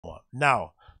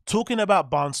Now, talking about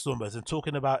barnstormers and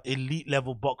talking about elite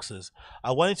level boxers,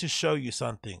 I wanted to show you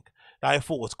something that I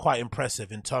thought was quite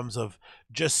impressive in terms of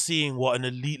just seeing what an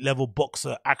elite level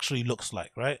boxer actually looks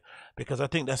like, right? Because I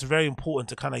think that's very important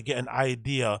to kind of get an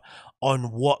idea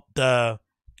on what the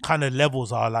kind of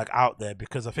levels are like out there,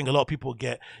 because I think a lot of people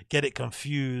get it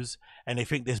confused and they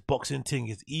think this boxing thing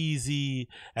is easy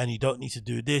and you don't need to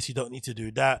do this, you don't need to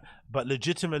do that. But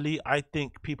legitimately, I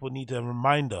think people need a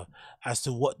reminder as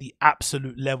to what the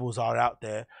absolute levels are out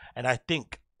there. And I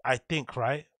think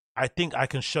right, I think I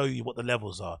can show you what the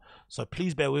levels are. So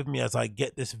please bear with me as I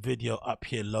get this video up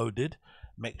here loaded.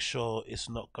 Make sure it's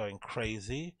not going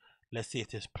crazy. Let's see if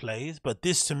this plays. But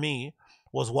this to me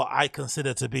was what I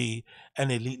consider to be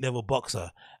an elite level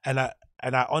boxer. And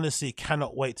I honestly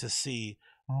cannot wait to see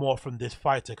more from this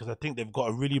fighter, because I think they've got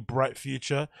a really bright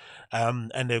future,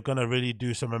 and they're gonna really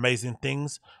do some amazing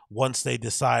things once they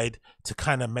decide to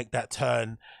kind of make that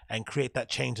turn and create that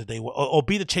change that they or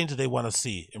be the change that they want to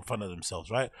see in front of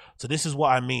themselves, right? So this is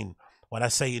what I mean when I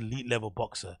say elite level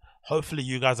boxer. Hopefully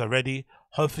you guys are ready.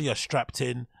 Hopefully you're strapped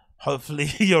in.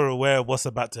 Hopefully you're aware of what's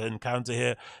about to encounter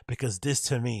here, because this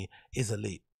to me is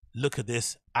elite. Look at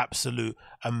this absolute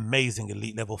amazing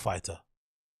elite level fighter.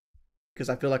 Because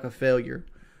I feel like a failure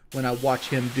when I watch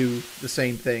him do the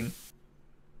same thing.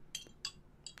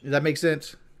 Does that make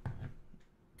sense?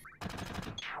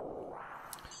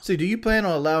 So do you plan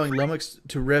on allowing Lummox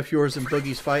to ref yours and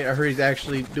Boogie's fight? I heard he's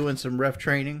actually doing some ref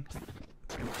training.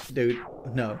 Dude,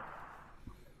 no.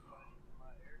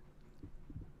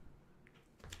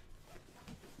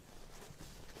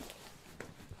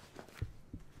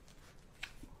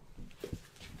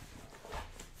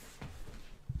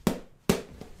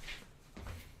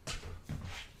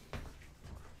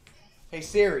 Hey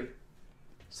Siri,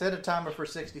 set a timer for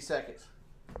 60 seconds.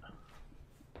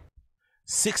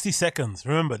 60 seconds.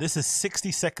 Remember, this is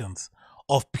 60 seconds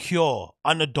of pure,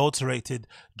 unadulterated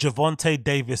Gervonta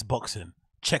Davis boxing.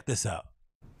 Check this out.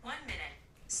 1 minute,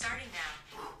 starting now.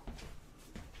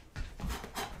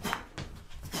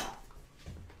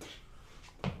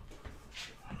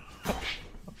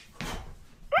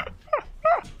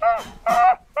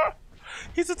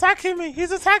 He's attacking me.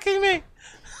 He's attacking me.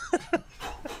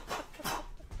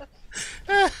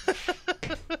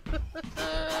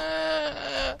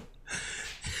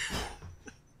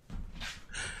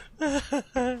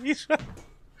 He's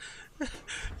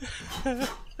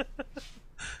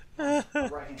My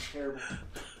right hand's terrible.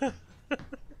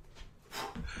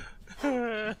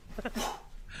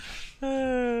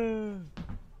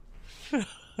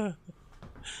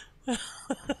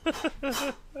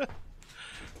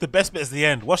 The best bit is the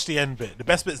end. Watch the end bit. The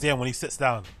best bit is the end when he sits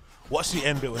down. Watch the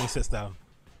end bit when he sits down.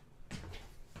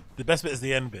 The best bit is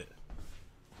the end bit.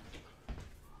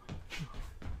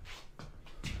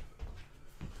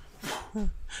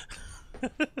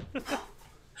 That's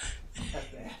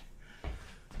bad.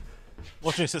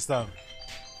 Watch when he sits down.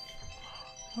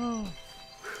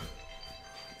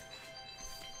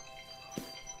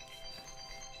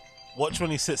 Watch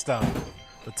when he sits down.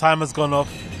 The timer's gone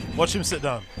off. Watch him sit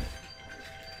down.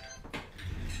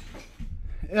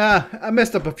 Yeah, I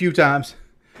messed up a few times.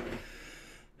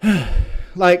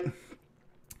 like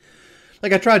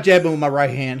I tried jabbing with my right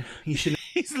hand. You should.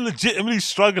 He's legitimately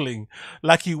struggling.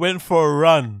 Like he went for a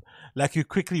run. Like he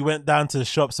quickly went down to the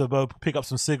shops to pick up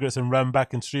some cigarettes and ran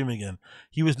back and stream again.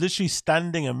 He was literally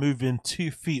standing and moving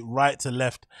 2 feet right to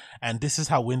left. And this is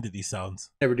how winded he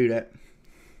sounds. Never do that.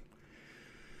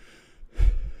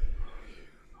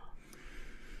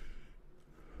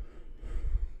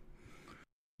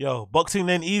 Yo, boxing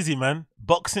ain't easy, man.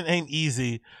 Boxing ain't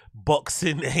easy.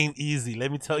 Boxing ain't easy.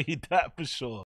 Let me tell you that for sure.